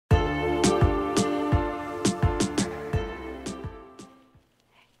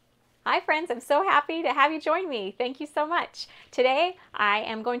Hi friends, I'm so happy to have you join me. Thank you so much. Today I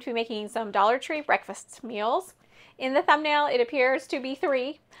am going to be making some Dollar Tree breakfast meals. In the thumbnail it appears to be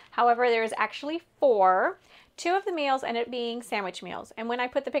 3, however there's actually 4. 2 of the meals ended up being sandwich meals, and when I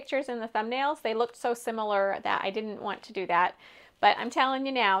put the pictures in the thumbnails they looked so similar that I didn't want to do that. But I'm telling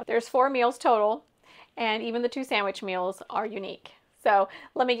you now, there's 4 meals total, and even the 2 sandwich meals are unique. So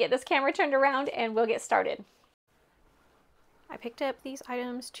let me get this camera turned around and we'll get started. I picked up these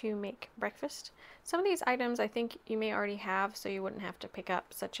items to make breakfast. Some of these items I think you may already have, so you wouldn't have to pick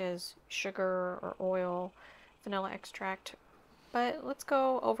up, such as sugar or oil, vanilla extract. But let's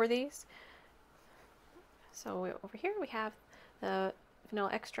go over these. So over here we have the vanilla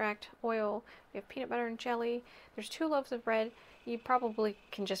extract, oil, we have peanut butter and jelly. There's 2 loaves of bread. You probably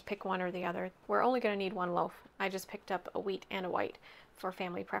can just pick one or the other. We're only going to need 1 loaf. I just picked up a wheat and a white for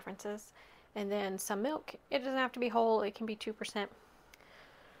family preferences. And then some milk. It doesn't have to be whole, it can be 2%.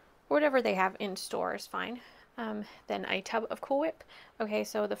 Whatever they have in store is fine. Then a tub of Cool Whip. Okay,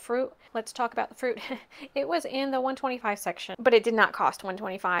 so the fruit, let's talk about the fruit. It was in the $1.25 section, but it did not cost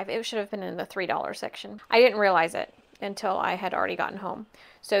 $1.25. It should have been in the $3 section. I didn't realize it until I had already gotten home.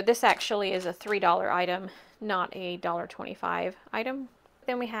 So this actually is a $3 item, not a $1.25 item.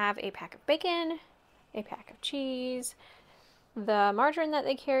 Then we have a pack of bacon, a pack of cheese, the margarine that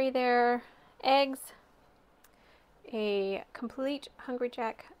they carry there, eggs, a complete Hungry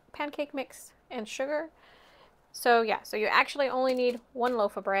Jack pancake mix, and sugar. So yeah, so you actually only need 1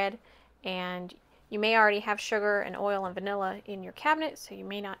 loaf of bread, and you may already have sugar and oil and vanilla in your cabinet, so you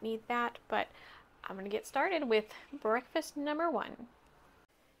may not need that, but I'm going to get started with breakfast number 1.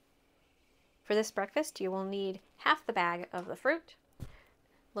 For this breakfast, you will need half the bag of the fruit, a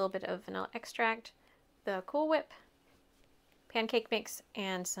little bit of vanilla extract, the Cool Whip, pancake mix,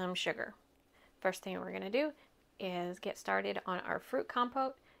 and some sugar. First thing we're going to do is get started on our fruit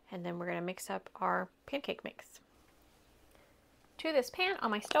compote, and then we're going to mix up our pancake mix. To this pan on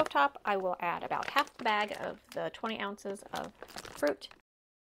my stovetop, I will add about half the bag of the 20 ounces of fruit.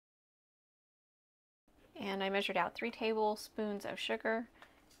 And I measured out 3 tablespoons of sugar.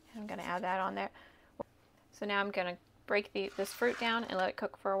 I'm going to add that on there. So now I'm going to break this fruit down and let it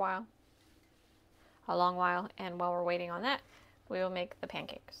cook for a long while, and while we're waiting on that, we will make the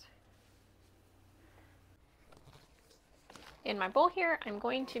pancakes. In my bowl here, I'm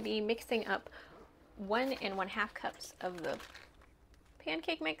going to be mixing up 1 1/2 cups of the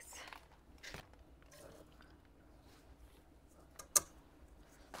pancake mix.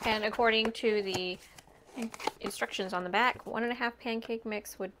 And according to the instructions on the back, 1 1/2 pancake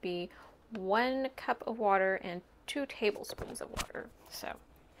mix would be 1 cup of water and 2 tablespoons of water. So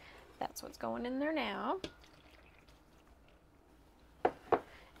that's what's going in there now.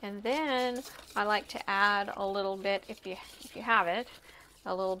 And then I like to add a little bit, if you have it,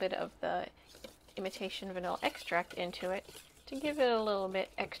 a little bit of the imitation vanilla extract into it to give it a little bit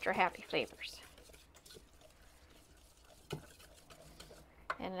extra happy flavors.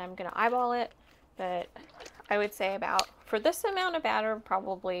 And I'm going to eyeball it, but I would say about, for this amount of batter,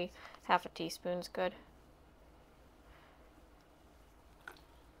 probably half a teaspoon's good.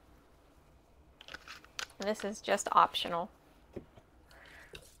 And this is just optional.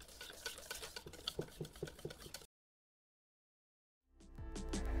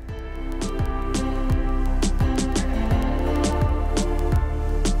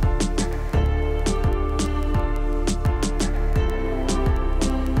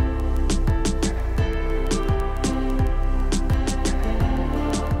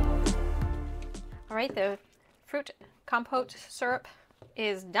 Alright, the fruit compote syrup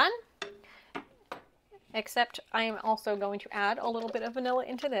is done, except I am also going to add a little bit of vanilla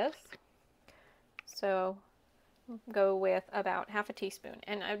into this. So go with about half a teaspoon,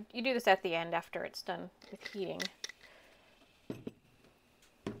 and you do this at the end after it's done with heating.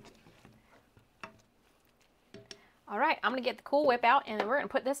 Alright, I'm going to get the Cool Whip out and then we're going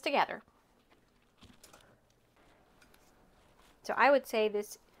to put this together. So I would say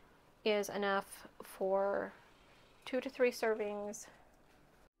this is enough for 2 to 3 servings.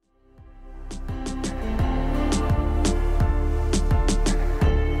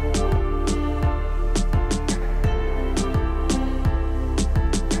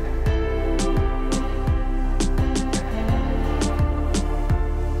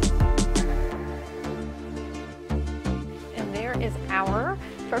 And there is our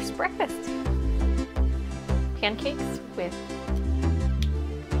first breakfast. Pancakes with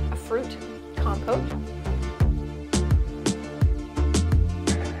a fruit compote.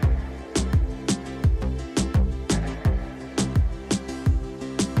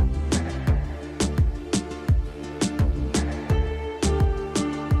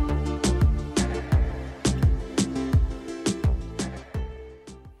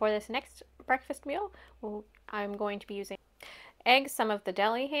 this next breakfast meal, I'm going to be using eggs, some of the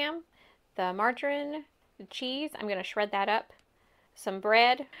deli ham, the margarine, the cheese. I'm going to shred that up, some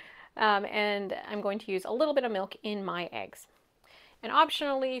bread, and I'm going to use a little bit of milk in my eggs. And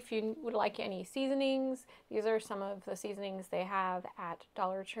optionally, if you would like any seasonings, these are some of the seasonings they have at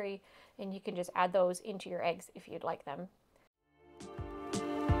Dollar Tree, and you can just add those into your eggs if you'd like them.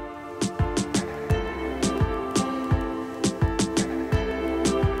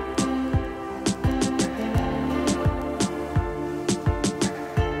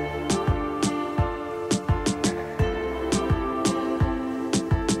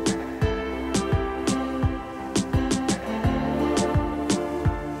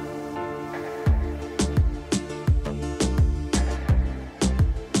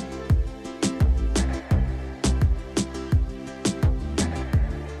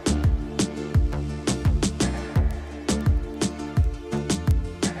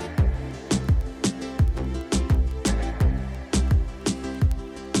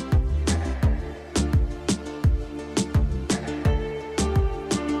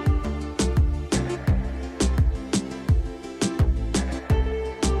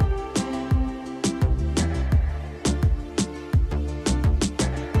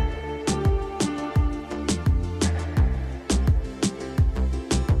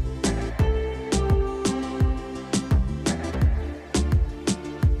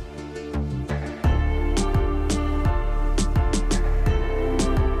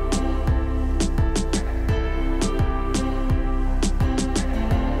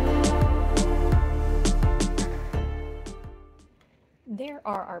 There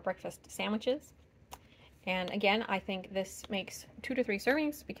are our breakfast sandwiches. And again, I think this makes 2 to 3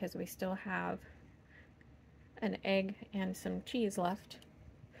 servings because we still have an egg and some cheese left,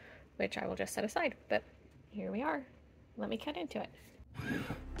 which I will just set aside. But here we are. Let me cut into it.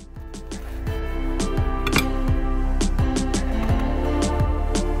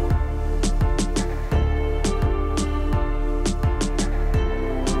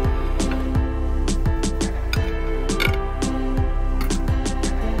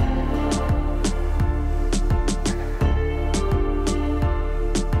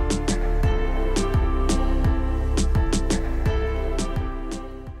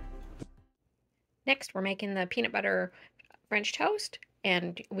 Next, we're making the peanut butter French toast,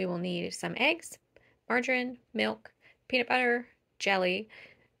 and we will need some eggs, margarine, milk, peanut butter, jelly,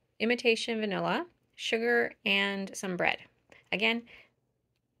 imitation vanilla, sugar, and some bread. Again,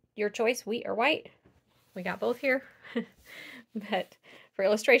 your choice, wheat or white. We got both here, but for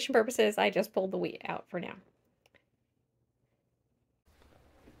illustration purposes, I just pulled the wheat out for now.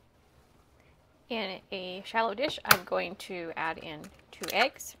 In a shallow dish, I'm going to add in 2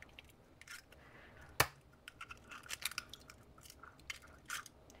 eggs.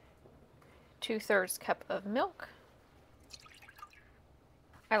 2/3 cup of milk.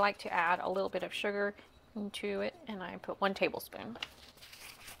 I like to add a little bit of sugar into it, and I put 1 tablespoon.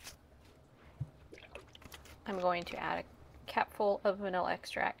 I'm going to add a cupful of vanilla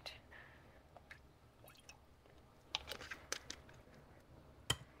extract.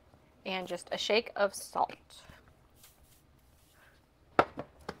 And just a shake of salt.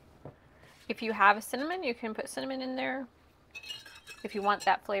 If you have a cinnamon, you can put cinnamon in there if you want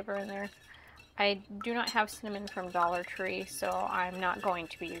that flavor in there. I do not have cinnamon from Dollar Tree, so I'm not going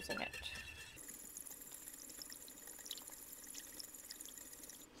to be using it.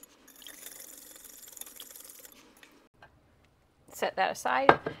 Set that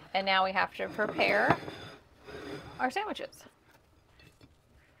aside, and now we have to prepare our sandwiches.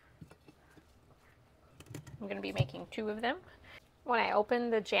 I'm going to be making 2 of them. When I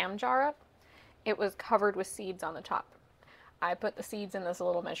opened the jam jar up, it was covered with seeds on the top. I put the seeds in this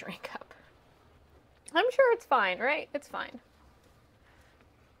little measuring cup. I'm sure it's fine, right? It's fine.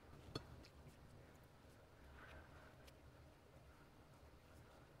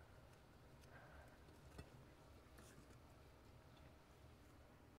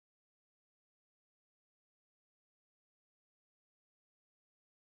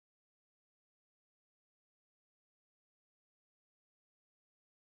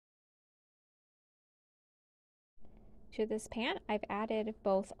 To this pan, I've added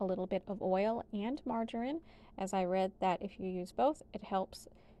both a little bit of oil and margarine, as I read that if you use both, it helps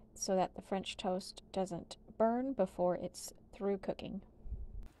so that the French toast doesn't burn before it's through cooking.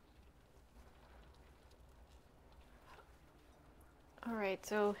 Alright,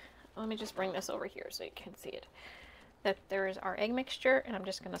 so let me just bring this over here so you can see it. That there is our egg mixture, and I'm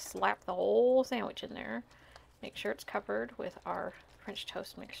just going to slap the whole sandwich in there. Make sure it's covered with our French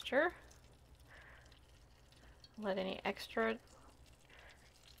toast mixture. Let any extra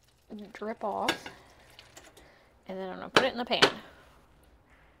drip off. And then I'm going to put it in the pan.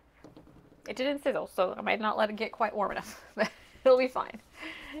 It didn't sizzle, so I might not let it get quite warm enough, but it'll be fine.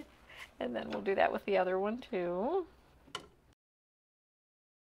 And then we'll do that with the other one too.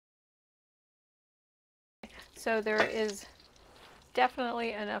 So there is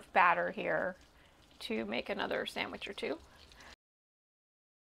definitely enough batter here to make another sandwich or two.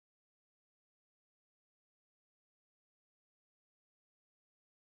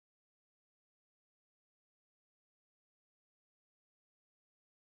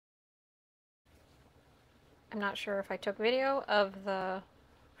 I'm not sure if I took video of the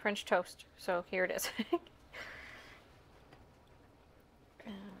French toast, so here it is.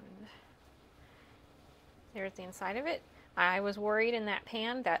 And there's the inside of it. I was worried in that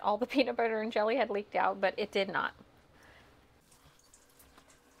pan that all the peanut butter and jelly had leaked out, but it did not.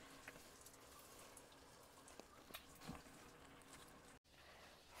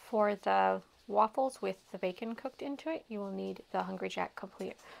 For the waffles with the bacon cooked into it, you will need the Hungry Jack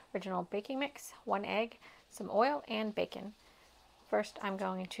Complete Original Baking Mix, 1 egg, some oil, and bacon. First, I'm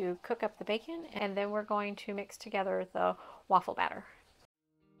going to cook up the bacon, and then we're going to mix together the waffle batter.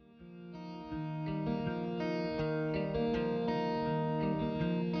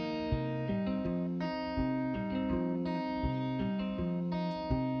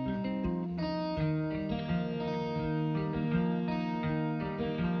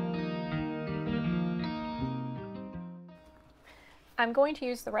 I'm going to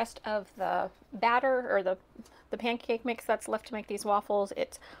use the rest of the batter, or the pancake mix that's left to make these waffles.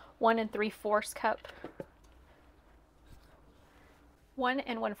 It's 1 3/4 cup. 1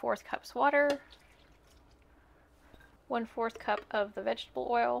 1/4 cups water. 1/4 cup of the vegetable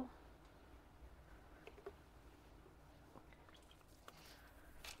oil.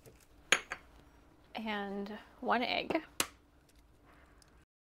 And 1 egg.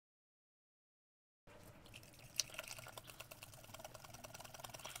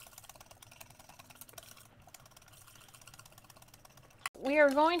 We are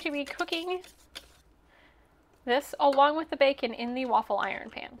going to be cooking this along with the bacon in the waffle iron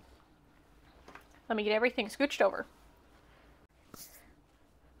pan. Let me get everything scooched over.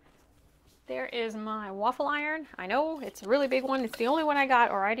 There is my waffle iron. I know it's a really big one. It's the only one I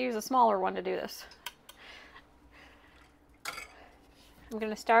got, or I'd use a smaller one to do this. I'm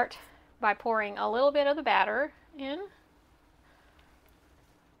going to start by pouring a little bit of the batter in.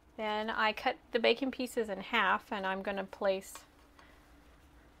 Then I cut the bacon pieces in half, and I'm going to place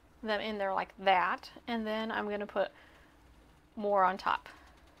them in there like that, and then I'm going to put more on top.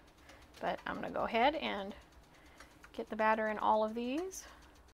 But I'm going to go ahead and get the batter in all of these.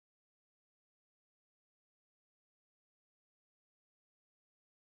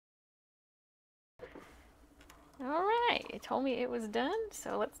 All right, it told me it was done,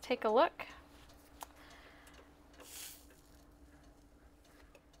 so let's take a look.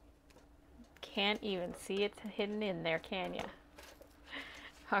 Can't even see it hidden in there, can ya?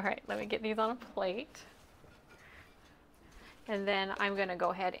 All right, let me get these on a plate. And then I'm going to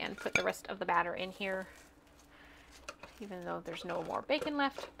go ahead and put the rest of the batter in here, even though there's no more bacon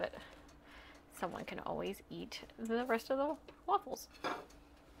left, but someone can always eat the rest of the waffles.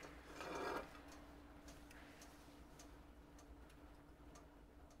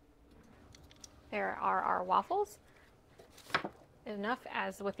 There are our waffles. Enough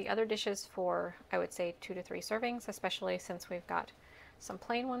as with the other dishes for, I would say, 2 to 3 servings, especially since we've got some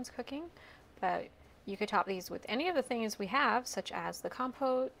plain ones cooking. But you could top these with any of the things we have, such as the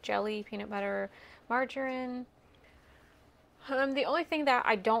compote, jelly, peanut butter, margarine. The only thing that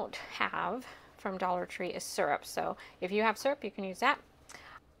I don't have from Dollar Tree is syrup, so if you have syrup, you can use that.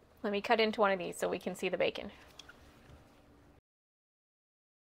 Let me cut into one of these so we can see the bacon.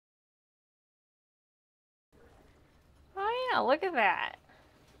 Oh yeah, look at that.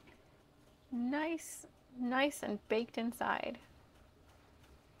 Nice and baked inside.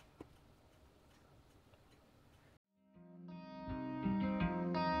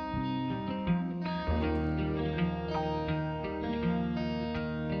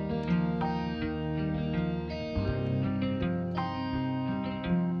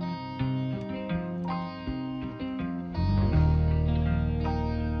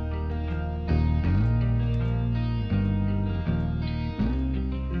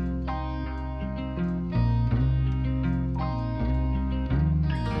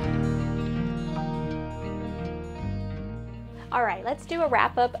 All right, let's do a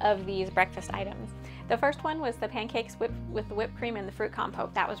wrap up of these breakfast items. The first one was the pancakes with the whipped cream and the fruit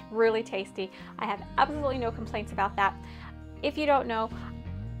compote. That was really tasty. I have absolutely no complaints about that. If you don't know,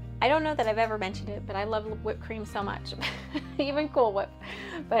 I don't know that I've ever mentioned it, but I love whipped cream so much, even Cool Whip.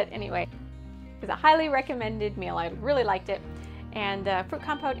 But anyway, it was a highly recommended meal. I really liked it. And fruit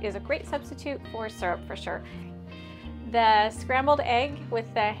compote is a great substitute for syrup for sure. The scrambled egg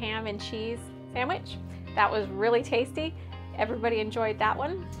with the ham and cheese sandwich, that was really tasty. Everybody enjoyed that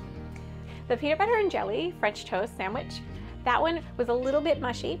one. The peanut butter and jelly French toast sandwich, that one was a little bit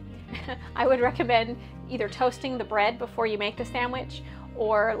mushy. I would recommend either toasting the bread before you make the sandwich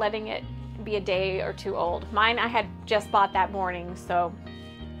or letting it be a day or two old. Mine, I had just bought that morning, so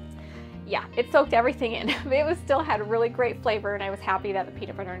yeah, it soaked everything in. It still had a really great flavor, and I was happy that the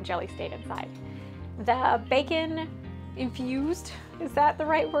peanut butter and jelly stayed inside. The bacon infused, is that the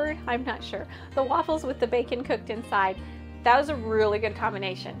right word? I'm not sure. The waffles with the bacon cooked inside, that was a really good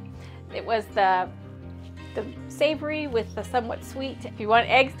combination. It was the savory with the somewhat sweet. If you want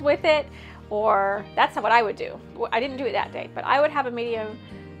eggs with it, or that's what I would do. I didn't do it that day, but I would have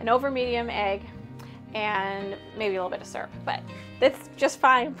an over medium egg and maybe a little bit of syrup, but that's just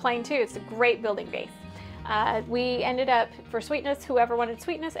fine plain too. It's a great building base. We ended up, for sweetness, whoever wanted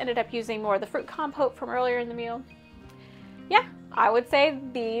sweetness ended up using more of the fruit compote from earlier in the meal. Yeah, I would say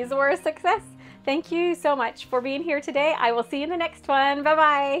these were a success. Thank you so much for being here today. I will see you in the next one.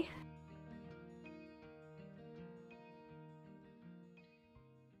 Bye-bye.